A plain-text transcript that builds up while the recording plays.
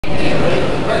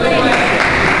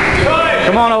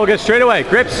Come on, Olga, straight away.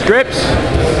 Grips, grips.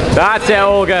 That's it,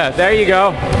 Olga. There you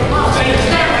go.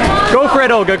 Go for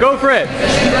it, Olga. Go for it.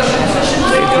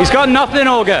 He's got nothing,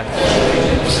 Olga.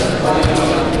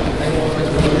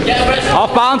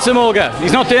 Off balance him, Olga.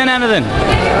 He's not doing anything.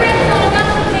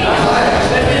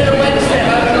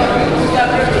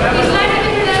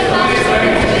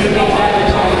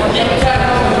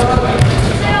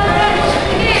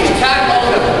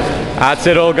 That's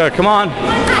it, Olga. Come on.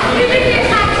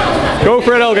 Go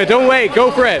for it, Olga. Don't wait. Go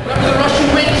for it. The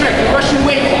Russian weight trick. The Russian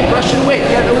weight. Russian weight.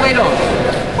 Get the weight on.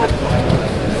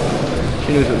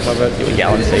 She knows what I'm talking about. You were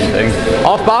yelling the same thing.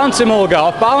 Off balance him, Olga.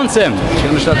 Off balance him.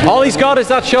 All he's got is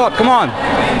that shot. Come on.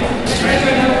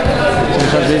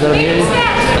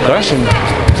 Russian.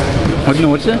 What do you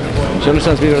know? What's it? She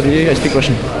understands me better than you. I speak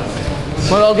Russian.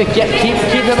 Well, Olga, keep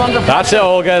him under. That's it,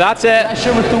 Olga. That's it.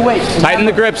 Pressure with the weight. Tighten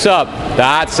the grips up.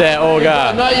 That's it,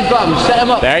 Olga. Now you've got him. Set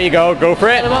him up. There you go. Go for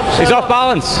it. He's off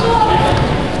balance.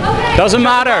 Doesn't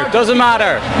matter. Doesn't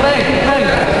matter.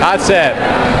 That's it.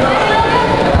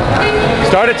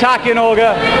 Start attacking,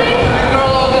 Olga.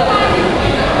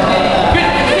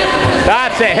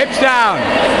 That's it. Hips down.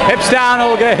 Hips down,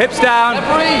 Olga. Hips down.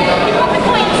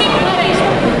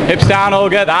 Hips down,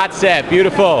 Olga. That's it.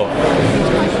 Beautiful.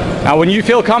 Now when you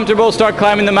feel comfortable, start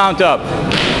climbing the mount up.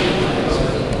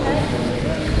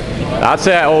 That's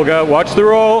it, Olga. Watch the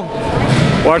roll.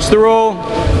 Watch the roll.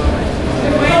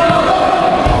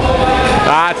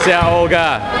 That's it,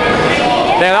 Olga.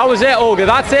 There, that was it, Olga.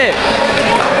 That's it.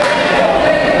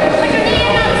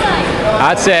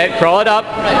 That's it. Crawl it up.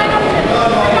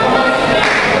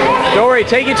 Don't worry.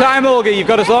 Take your time, Olga. You've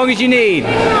got as long as you need.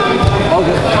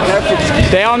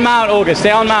 Stay on mount, Olga.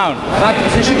 Stay on mount. Back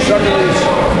position. Start to lose.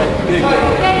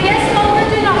 Yes, Olga,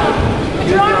 do not.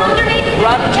 Draw underneath.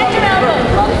 Get your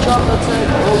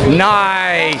elbow.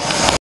 Nice.